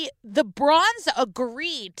 actually, the Brauns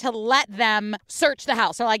agreed to let them search the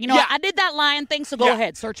house. They're like, you know what? I did that lion thing, so go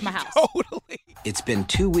ahead, search my house. Totally. It's been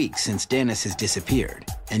 2 weeks since Danice has disappeared,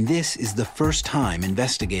 and this is the first time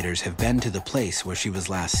investigators have been to the place where she was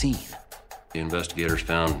last seen. The investigators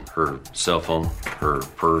found her cell phone, her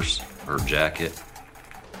purse, her jacket.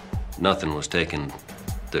 Nothing was taken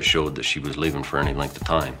that showed that she was leaving for any length of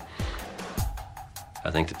time. I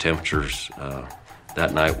think the temperatures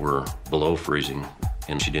that night were below freezing,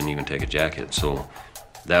 and she didn't even take a jacket. So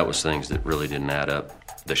that was things that really didn't add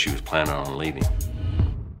up, that she was planning on leaving.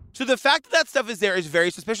 So the fact that stuff is there is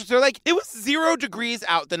very suspicious. They're like, it was 0 degrees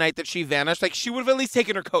out the night that she vanished. Like, she would have at least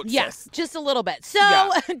taken her coat. Yes, just a little bit. So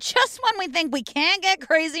just when we think we can't get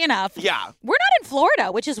crazy enough, we're not in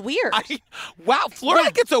Florida, which is weird. Wow,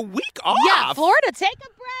 Florida gets a week off. Yeah, Florida, take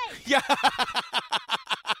a break. Yeah.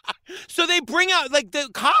 So they bring out, like, the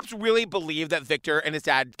cops really believe that Victor and his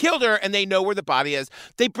dad killed her, and they know where the body is.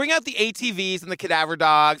 They bring out the ATVs and the cadaver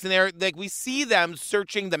dogs, and they're like, we see them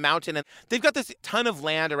searching the mountain, and they've got this ton of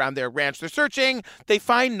land around their ranch. They're searching, they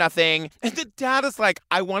find nothing, and the dad is like,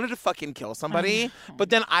 I wanted to fucking kill somebody, but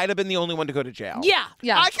then I'd have been the only one to go to jail. Yeah.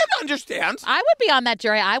 I can understand. I would be on that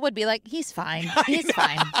jury. I would be like, he's fine. He's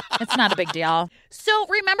fine. It's not a big deal. So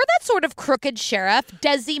remember that sort of crooked sheriff,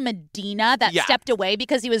 Desi Medina, that stepped away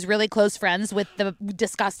because he was really close friends with the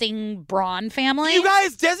disgusting Braun family? You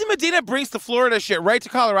guys, Desi Medina brings the Florida shit right to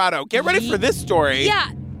Colorado. Get ready for this story.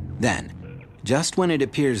 Yeah. Then, Just when it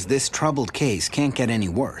appears this troubled case can't get any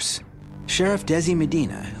worse, Sheriff Desi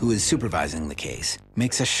Medina, who is supervising the case,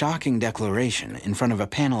 makes a shocking declaration in front of a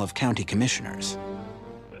panel of county commissioners.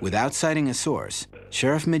 Without citing a source,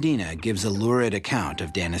 Sheriff Medina gives a lurid account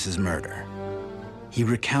of Danice's murder. He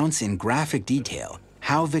recounts in graphic detail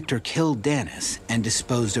how Victor killed Danice and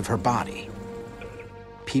disposed of her body.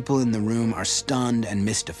 People in the room are stunned and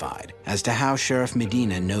mystified as to how Sheriff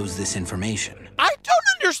Medina knows this information. I don't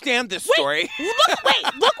understand this story.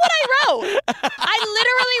 Look what I wrote. I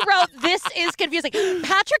literally wrote, this is confusing.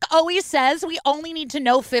 Patrick always says we only need to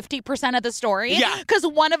know 50% of the story. Yeah. Because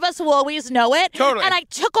one of us will always know it. Totally. And I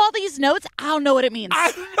took all these notes. I don't know what it means.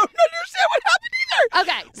 I don't understand what happened either.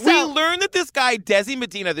 Okay, we so learned that this guy, Desi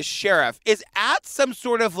Medina, the sheriff, is at some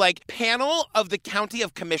sort of like panel of the county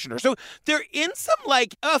of commissioners. So they're in some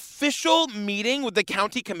like official meeting with the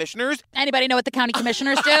county commissioners. Anybody know what the county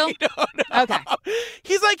commissioners do? I don't know. Okay.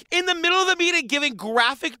 He's like in the middle of the meeting giving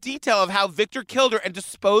graphic detail of how Victor killed her and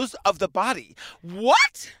disposed of the body.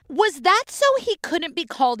 What? Was that so he couldn't be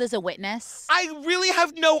called as a witness? I really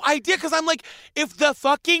have no idea, because I'm like, if the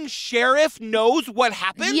fucking sheriff knows what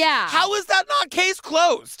happened, Yeah. how is that not case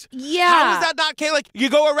closed? Yeah. How is that not case? Like, you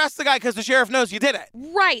go arrest the guy because the sheriff knows you did it.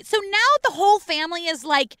 Right. So now the whole family is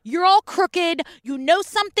like, you're all crooked. You know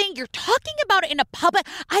something. You're talking about it in a public.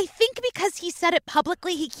 I think because he said it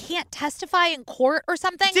publicly, he can't testify in court or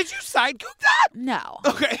something. Did you sidecook that? No.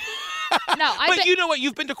 Okay. No. But you know what?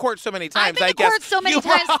 You've been to court so many times, I've been to court so many You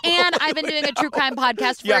times, probably- and I've been doing a true crime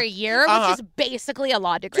podcast for a year, which is basically a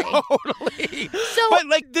law degree. Totally. So, but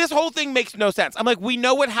like, this whole thing makes no sense. I'm like, we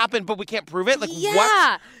know what happened, but we can't prove it. Like, yeah.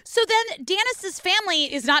 what? So then Danice's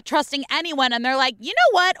family is not trusting anyone, and they're like, you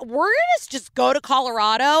know what? We're going to just go to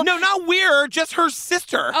Colorado. No, not we're, just her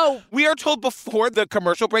sister. Oh. We are told before the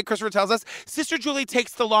commercial break, Christopher tells us, Sister Julie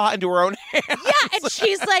takes the law into her own hands. Yeah, and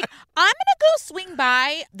she's like, I'm going to go swing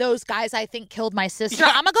by those guys I think killed my sister. Yeah.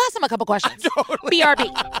 I'm going to go ask them a couple questions. Totally.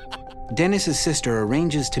 BRB. Danice's sister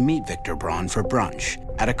arranges to meet Victor Braun for brunch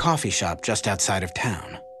at a coffee shop just outside of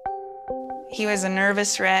town. He was a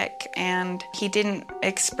nervous wreck, and he didn't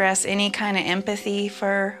express any kind of empathy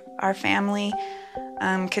for our family,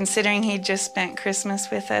 considering he'd just spent Christmas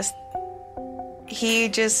with us. He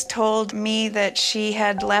just told me that she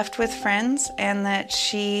had left with friends and that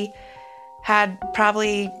she had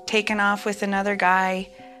probably taken off with another guy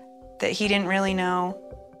that he didn't really know.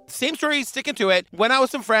 Same story, sticking to it. Went out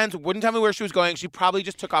with some friends, wouldn't tell me where she was going. She probably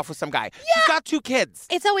just took off with some guy. She's got 2 kids.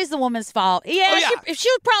 It's always the woman's fault. Yeah, Oh, yeah. She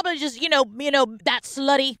was probably just, that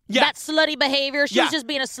slutty behavior. She was just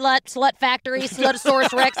being a slut factory,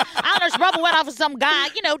 slutosaurus rex. I don't know, she probably went off with some guy.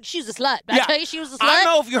 She's a slut. I tell you, she was a slut. I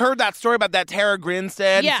don't know if you heard that story about that Tara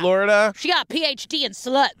Grinstead in Florida. She got a PhD in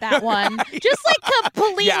slut, that one. Just like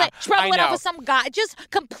completely. Yeah, she probably I went off know. with some guy, just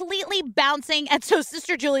completely bouncing. And so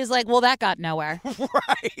Sister Julie's like, well, that got nowhere.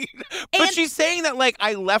 Right. But she's saying that, like,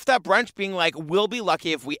 I left that brunch being like, we'll be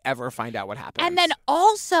lucky if we ever find out what happened. And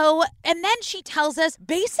then she tells us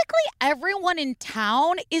basically everyone in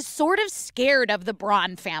town is sort of scared of the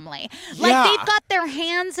Braun family. Like, they've got their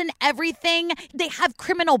hands in everything. They have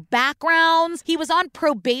criminal backgrounds. He was on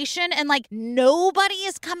probation, and like nobody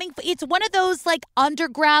is coming. It's one of those like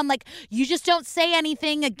underground, like you just don't say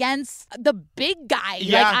anything against the big guy.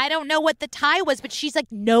 Yeah. Like, I don't know what the tie was, but she's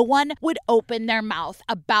like, no one would open their mouth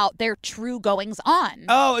about their true goings on.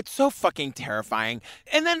 Oh, it's so fucking terrifying.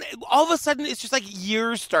 And then all of a sudden, it's just like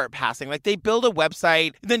years start passing. Like, they build a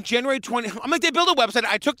website. Then January 20, I'm like, they build a website.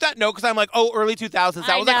 I took that note because I'm like, oh, early 2000s.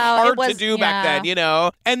 That was like hard to do back then, you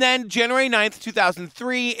know? And then January 9th,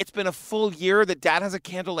 2003, it's been a full year that Dad has a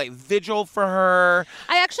candlelight vigil for her.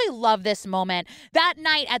 I actually love this moment. That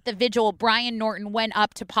night at the vigil, Brian Norton went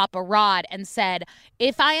up to Papa Rod and said,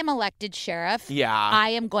 if I am elected sheriff, I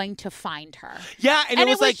am going to find her. Yeah, and it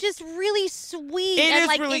was like, just really sweet it and is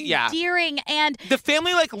like really, endearing. And the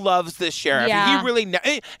family like loves this sheriff. Yeah. He really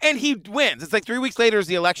and he wins. It's like 3 weeks later is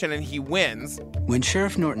the election and he wins. When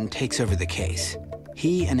Sheriff Norton takes over the case,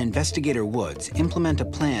 he and Investigator Woods implement a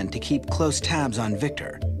plan to keep close tabs on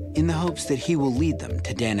Victor in the hopes that he will lead them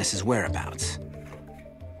to Danice's whereabouts.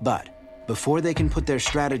 But before they can put their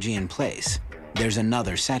strategy in place, there's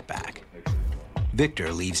another setback.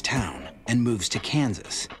 Victor leaves town and moves to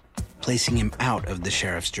Kansas, placing him out of the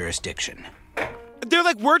sheriff's jurisdiction. They're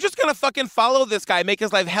like, we're just going to fucking follow this guy, make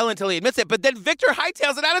his life hell until he admits it. But then Victor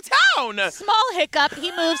hightails it out of town. Small hiccup,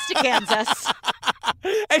 he moves to Kansas.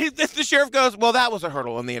 And the sheriff goes, well, that was a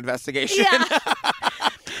hurdle in the investigation. Yeah.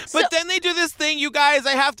 But then they do this thing, you guys.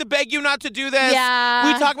 I have to beg you not to do this.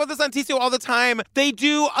 Yeah. We talk about this on TCO all the time. They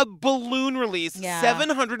do a balloon release,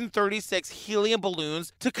 736 helium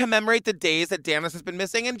balloons to commemorate the days that Danice has been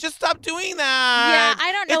missing, and just stop doing that. Yeah,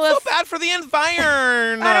 I don't know It's so bad for the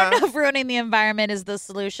environment. I don't know if ruining the environment is the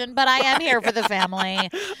solution, but I am here for the family.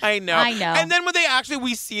 I know. And then when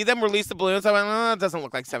we see them release the balloons, I went, it doesn't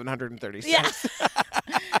look like 736. Yeah.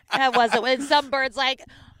 That wasn't. When some bird's like,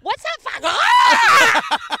 what's that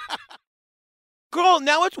fuck? Girl,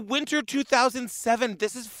 now it's winter 2007.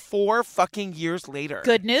 This is 4 fucking years later.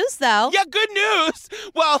 Good news, though. Yeah, good news.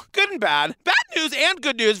 Well, good and bad. Bad news and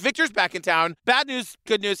good news. Victor's back in town. Bad news,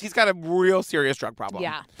 good news. He's got a real serious drug problem.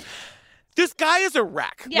 Yeah. This guy is a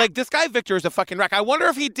wreck. Yeah. Like, this guy, Victor, is a fucking wreck. I wonder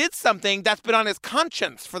if he did something that's been on his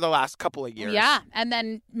conscience for the last couple of years. Yeah, and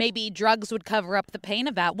then maybe drugs would cover up the pain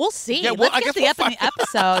of that. We'll see. Yeah, well, Let's get to the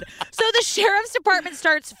episode. So the sheriff's department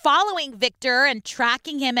starts following Victor and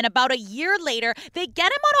tracking him, and about a year later, they get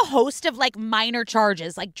him on a host of, like, minor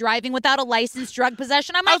charges, like driving without a license, drug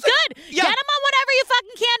possession. I'm like, good. Yeah. Get him on whatever you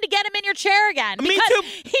fucking can to get him in your chair again. Me Because too.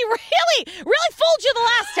 he really fooled you the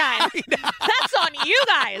last time. That's on you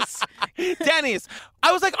guys. Denny's.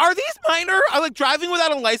 I was like, are these minor? I'm like driving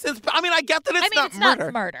without a license. I mean, I get that it's not murder.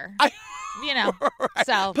 Not murder. You know, right.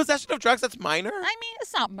 So possession of drugs, that's minor? I mean,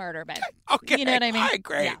 it's not murder, but okay. You know what I mean? All right,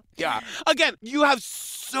 great. Yeah. Again, you have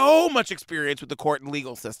so much experience with the court and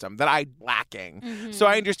legal system that I'm lacking. Mm-hmm. So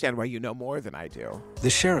I understand why you know more than I do. The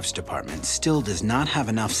sheriff's department still does not have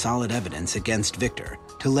enough solid evidence against Victor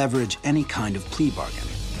to leverage any kind of plea bargain.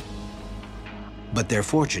 But their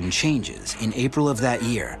fortune changes in April of that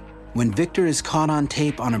year when Victor is caught on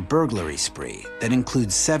tape on a burglary spree that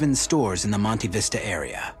includes 7 stores in the Monte Vista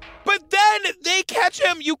area. But then they catch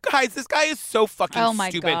him. You guys, this guy is so fucking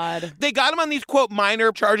stupid. Oh, my God. They got him on these, quote,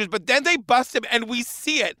 minor charges, but then they bust him, and we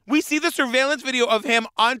see it. We see the surveillance video of him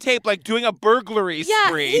on tape, like, doing a burglary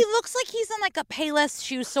spree. Yeah, he looks like he's in, like, a Payless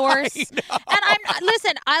shoe source. And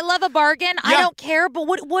listen, I love a bargain. Yeah. I don't care, but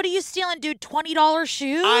what are you stealing, dude? $20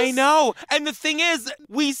 shoes? I know. And the thing is,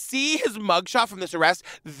 we see his mugshot from this arrest.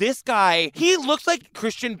 This guy, he looks like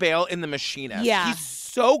Christian Bale in The Machinist. Yeah. He's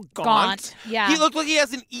so gaunt. Yeah. He looked like he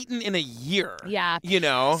hasn't eaten in a year. Yeah. You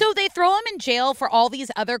know? So they throw him in jail for all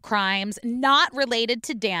these other crimes not related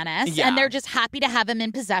to Danice. Yeah. And they're just happy to have him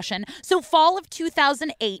in possession. So fall of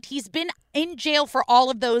 2008, he's been in jail for all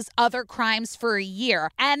of those other crimes for a year.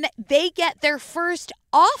 And they get their first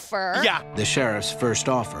offer. Yeah. The sheriff's first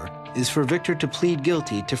offer is for Victor to plead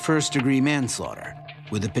guilty to first-degree manslaughter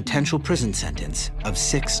with a potential prison sentence of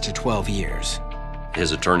 6 to 12 years.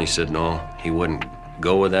 His attorney said no, he wouldn't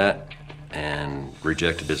go with that and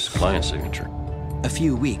rejected his client's signature. A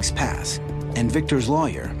few weeks pass, and Victor's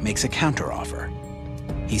lawyer makes a counteroffer.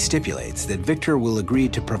 He stipulates that Victor will agree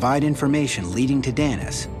to provide information leading to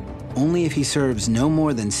Danice only if he serves no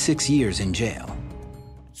more than 6 years in jail.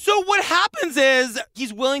 So what happens is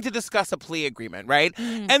he's willing to discuss a plea agreement, right?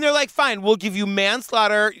 Mm-hmm. And they're like, fine, we'll give you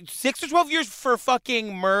manslaughter, 6 to 12 years for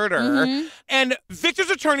fucking murder. Mm-hmm. And Victor's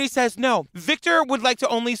attorney says no. Victor would like to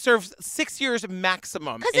only serve 6 years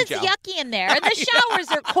maximum Because in it's jail. yucky in there, and the showers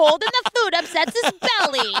are cold, and the food upsets his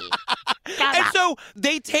belly. And so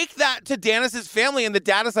they take that to Danice's family, and the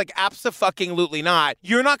dad is like, abso-fucking-lutely not.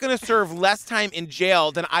 You're not going to serve less time in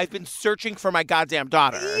jail than I've been searching for my goddamn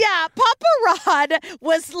daughter. Yeah, Papa Rod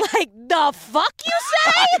was like, the fuck you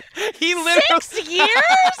say? He literally 6 years?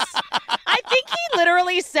 I think he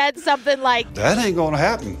literally said something like, That ain't gonna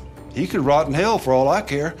happen. He could rot in hell for all I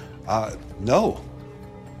care. No,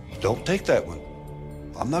 don't take that one.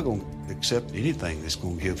 I'm not gonna accept anything that's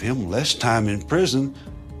gonna give him less time in prison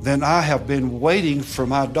than I have been waiting for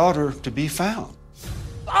my daughter to be found.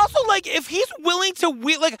 Also, like, if he's willing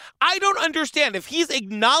to, I don't understand. If he's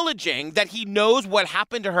acknowledging that he knows what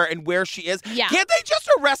happened to her and where she is, Yeah. Can't they just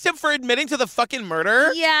arrest him for admitting to the fucking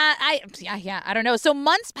murder? Yeah, I don't know. So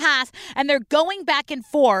months pass, and they're going back and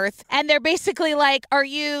forth, and they're basically like, are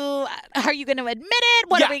you going to admit it?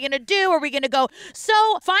 What are we going to do? Are we going to go? So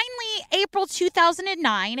finally, April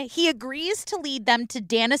 2009, he agrees to lead them to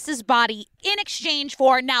Danice's body in exchange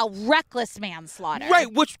for now reckless manslaughter.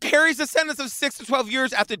 Right, which carries a sentence of 6 to 12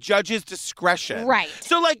 years at the judge's discretion. Right.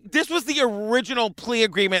 So, like, this was the original plea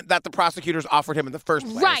agreement that the prosecutors offered him in the first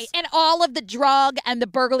place. Right, and all of the drug and the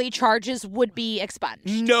burglary charges would be expunged.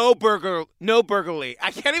 No burglary.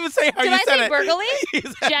 I can't even say how Did you I said say it. burglary?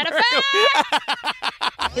 Jennifer?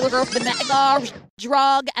 The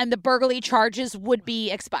drug and the burglary charges would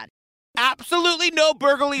be expunged. Absolutely no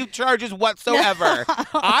burglary charges whatsoever.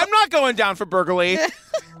 I'm not going down for burglary.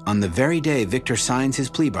 On the very day Victor signs his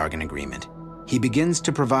plea bargain agreement, he begins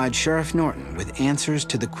to provide Sheriff Norton with answers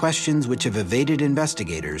to the questions which have evaded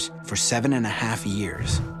investigators for 7.5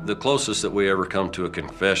 years. The closest that we ever come to a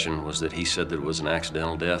confession was that he said that it was an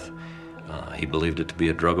accidental death. He believed it to be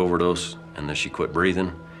a drug overdose and that she quit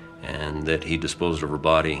breathing, and that he disposed of her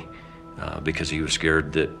body because he was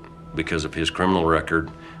scared that because of his criminal record,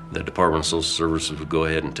 the Department of Social Services would go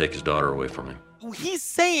ahead and take his daughter away from him. He's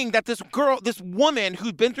saying that this woman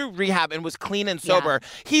who'd been through rehab and was clean and sober,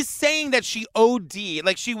 he's saying that she OD'd.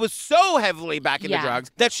 Like, she was so heavily back into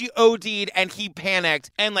drugs that she OD'd and he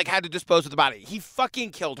panicked and, like, had to dispose of the body. He fucking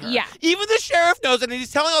killed her. Yeah. Even the sheriff knows it, and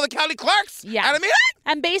he's telling all the county clerks. Yeah. At a meeting.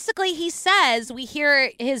 And basically he says, we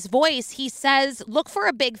hear his voice, he says, look for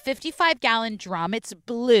a big 55-gallon drum. It's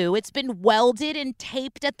blue. It's been welded and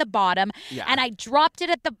taped at the bottom. Yeah. And I dropped it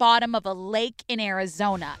at the bottom of a lake in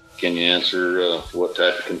Arizona. Can you answer what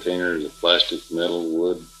type of container? Is it plastic, metal,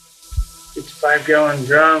 wood? It's a 5-gallon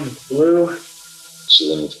drum. It's blue.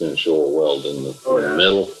 So then it's going to show a weld in the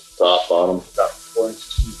middle, top, bottom. About 4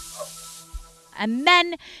 inches. And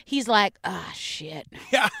then he's like, shit.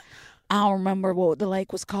 Yeah. I don't remember what the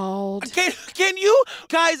lake was called. Can you,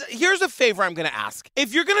 guys, here's a favor I'm going to ask.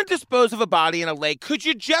 If you're going to dispose of a body in a lake, could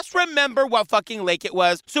you just remember what fucking lake it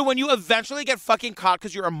was? So when you eventually get fucking caught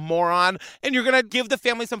because you're a moron and you're going to give the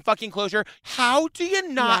family some fucking closure, how do you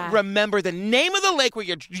not remember the name of the lake where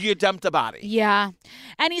you dumped a body? Yeah.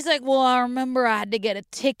 And he's like, well, I remember I had to get a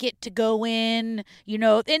ticket to go in, you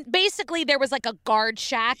know. And basically there was like a guard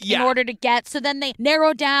shack in order to get. So then they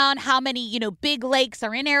narrow down how many, you know, big lakes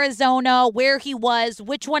are in Arizona, where he was,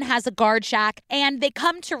 which one has a guard shack, and they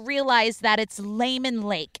come to realize that it's Lehman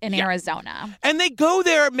Lake in Arizona. And they go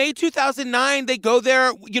there, May 2009, they go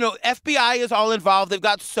there, you know, FBI is all involved, they've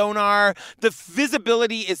got sonar, the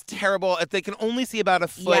visibility is terrible, they can only see about a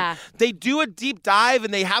foot. Yeah. They do a deep dive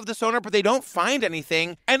and they have the sonar, but they don't find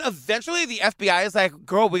anything, and eventually the FBI is like,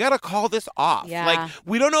 girl, we gotta call this off. Yeah. Like,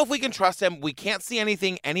 we don't know if we can trust him, we can't see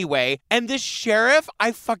anything anyway, and this sheriff,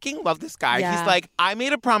 I fucking love this guy. Yeah. He's like, I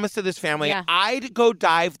made a promise to this family, I'd go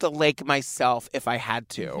dive the lake myself if I had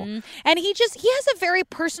to. Mm-hmm. And he has a very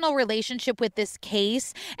personal relationship with this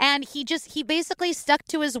case, and he basically stuck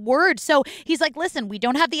to his word. So he's like, listen, we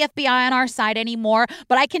don't have the FBI on our side anymore,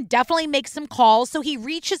 but I can definitely make some calls. So he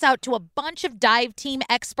reaches out to a bunch of dive team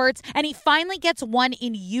experts, and he finally gets one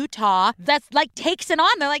in Utah that's like takes it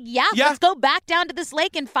on. They're like, let's go back down to this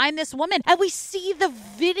lake and find this woman. And we see the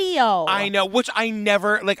video. I know, which I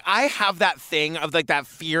never, like, I have that thing of like that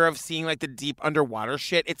fear of seeing like the deep underwater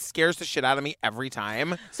shit. It scares the shit out of me every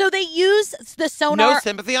time. So they use the sonar. No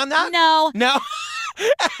sympathy on that? No. No.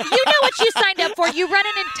 You know what you signed up for. You run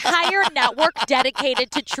an entire network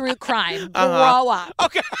dedicated to true crime. Grow up.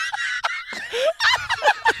 Okay.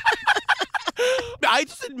 I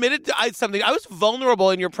just admitted to something. I was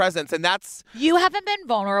vulnerable in your presence, and that's... You haven't been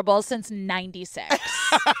vulnerable since 96.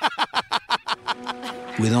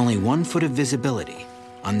 With only 1 foot of visibility,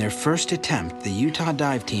 on their first attempt, the Utah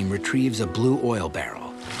dive team retrieves a blue oil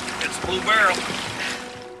barrel. It's a blue barrel.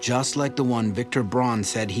 Just like the one Victor Braun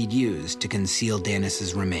said he'd use to conceal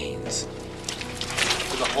Danice's remains.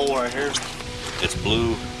 There's a hole right here. It's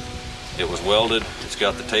blue. It was welded. It's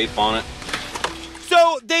got the tape on it.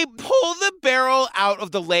 So they pull the barrel out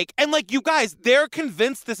of the lake, and like, you guys, they're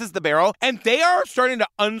convinced this is the barrel, and they are starting to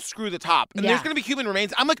unscrew the top, and there's going to be human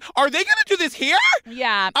remains. I'm like, are they going to do this here?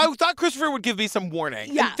 Yeah. I thought Christopher would give me some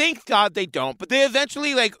warning. Yeah. And thank God they don't, but they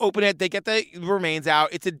eventually like open it, they get the remains out,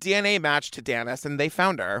 it's a DNA match to Danice, and they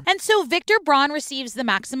found her. And so Victor Braun receives the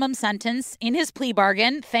maximum sentence in his plea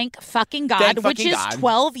bargain, thank fucking God, which is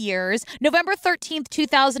 12 years. November 13th,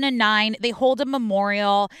 2009, they hold a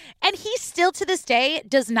memorial, and he still to this day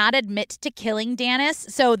does not admit to killing Danice,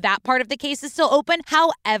 so that part of the case is still open.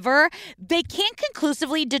 However, they can't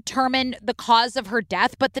conclusively determine the cause of her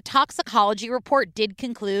death, but the toxicology report did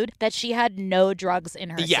conclude that she had no drugs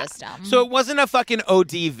in her system. So it wasn't a fucking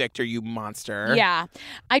OD, Victor, you monster. Yeah.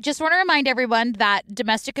 I just want to remind everyone that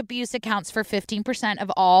domestic abuse accounts for 15%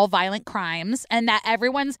 of all violent crimes, and that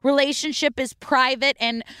everyone's relationship is private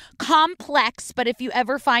and complex, but if you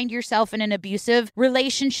ever find yourself in an abusive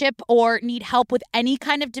relationship or need help with any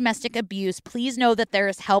kind of domestic abuse, please know that there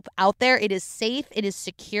is help out there. It is safe, it is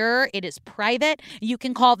secure, it is private. You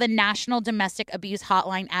can call the National Domestic Abuse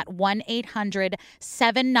Hotline at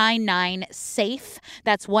 1-800-799-SAFE.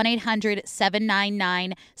 That's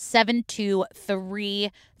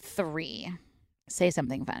 1-800-799-7233. Say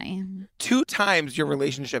something funny. 2 times your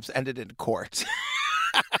relationships ended in court.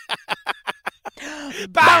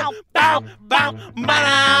 Bow, bow, bow,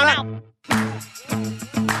 bow.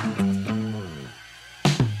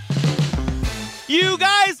 You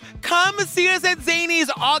guys, Come see us at Zany's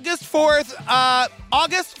August 4th.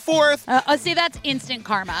 August 4th. See, that's instant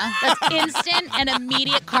karma. That's instant and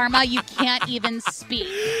immediate karma. You can't even speak.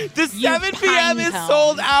 The 7 p.m. is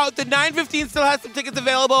sold out. The 9:15 still has some tickets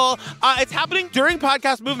available. It's happening during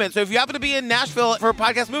Podcast Movement. So if you happen to be in Nashville for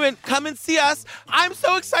Podcast Movement, come and see us. I'm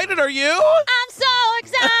so excited. Are you? I'm so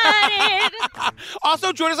excited.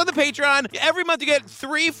 Also, join us on the Patreon. Every month you get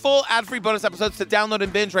 3 full ad-free bonus episodes to download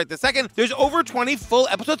and binge right this second. There's over 20 full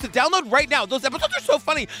episodes to download right now. Those episodes are so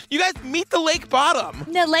funny. You guys meet the Lake Bottom.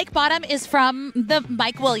 The Lake Bottom is from the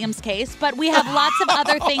Mike Williams case, but we have lots of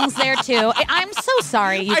other things there too. I'm so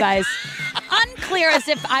sorry, you guys. Unclear as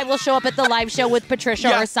if I will show up at the live show with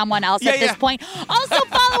Patricia or someone else at this point. Also,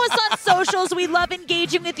 follow us on socials. We love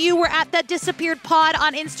engaging with you. We're at The Disappeared Pod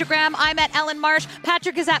on Instagram. I'm at Ellen Marsh.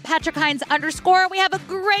 Patrick is at Patrick Hines _. We have a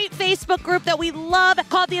great Facebook group that we love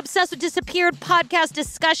called the Obsessed with Disappeared Podcast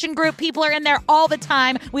Discussion Group. People are in there all the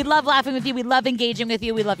time. We love laughing with you. We love engaging with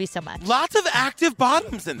you. We love you so much. Lots of active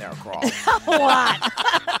bottoms in there, Crawl. A lot.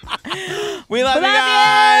 We love you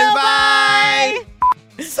guys. Bye.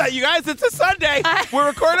 So, you guys, it's a Sunday. We're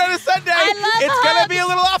recording on a Sunday. It's going to be a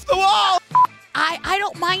little off the wall. I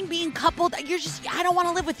don't mind being coupled. I don't want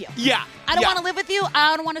to live with you. Yeah. I don't want to live with you.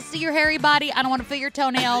 I don't want to see your hairy body. I don't want to feel your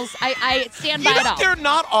toenails. I stand by it all. They're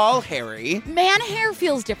not all hairy. Man hair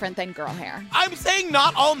feels different than girl hair. I'm saying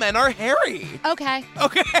not all men are hairy. Okay.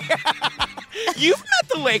 You've met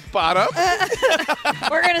the Lake Bottom.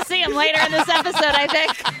 We're going to see him later in this episode, I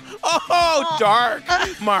think. Oh, dark.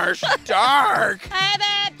 Marsh, dark. Hey,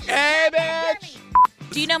 bitch. Hey, bitch.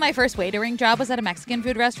 Do you know my first waitering job was at a Mexican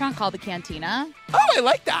food restaurant called the Cantina? Oh, I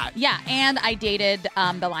like that. Yeah, and I dated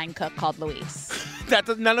the line cook called Luis.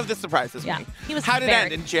 None of this surprises me. He was How did it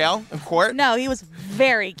end? In jail? In court? No, he was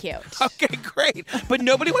very cute. Okay, great. But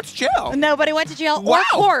nobody went to jail. Nobody went to jail or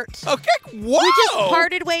court. Okay, whoa. We just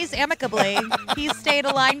parted ways amicably. He stayed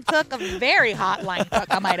a line cook, a very hot line cook,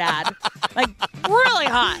 I might add. Like, really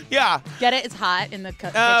hot. Yeah. Get it? It's hot in the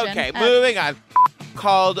kitchen. Okay, moving on.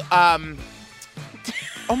 Called,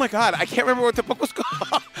 oh my God, I can't remember what the book was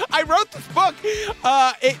called. I wrote this book.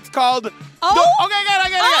 It's called... I got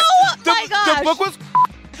it. Oh, my gosh. The book was...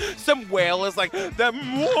 Some whale is like...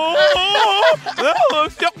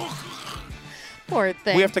 Poor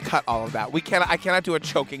thing. We have to cut all of that. I cannot do a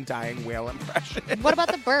choking, dying whale impression. What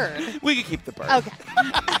about the bird? We can keep the bird. Okay.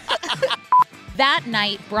 That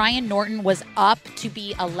night, Brian Norton was up to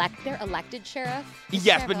be their elected sheriff.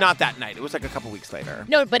 Yes, but not that night. It was like a couple weeks later.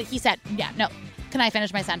 No, but he said, no. Can I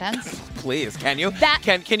finish my sentence? Please, can you?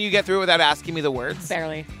 Can you get through without asking me the words?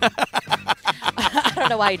 Barely. I don't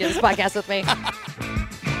know why you did this podcast with me.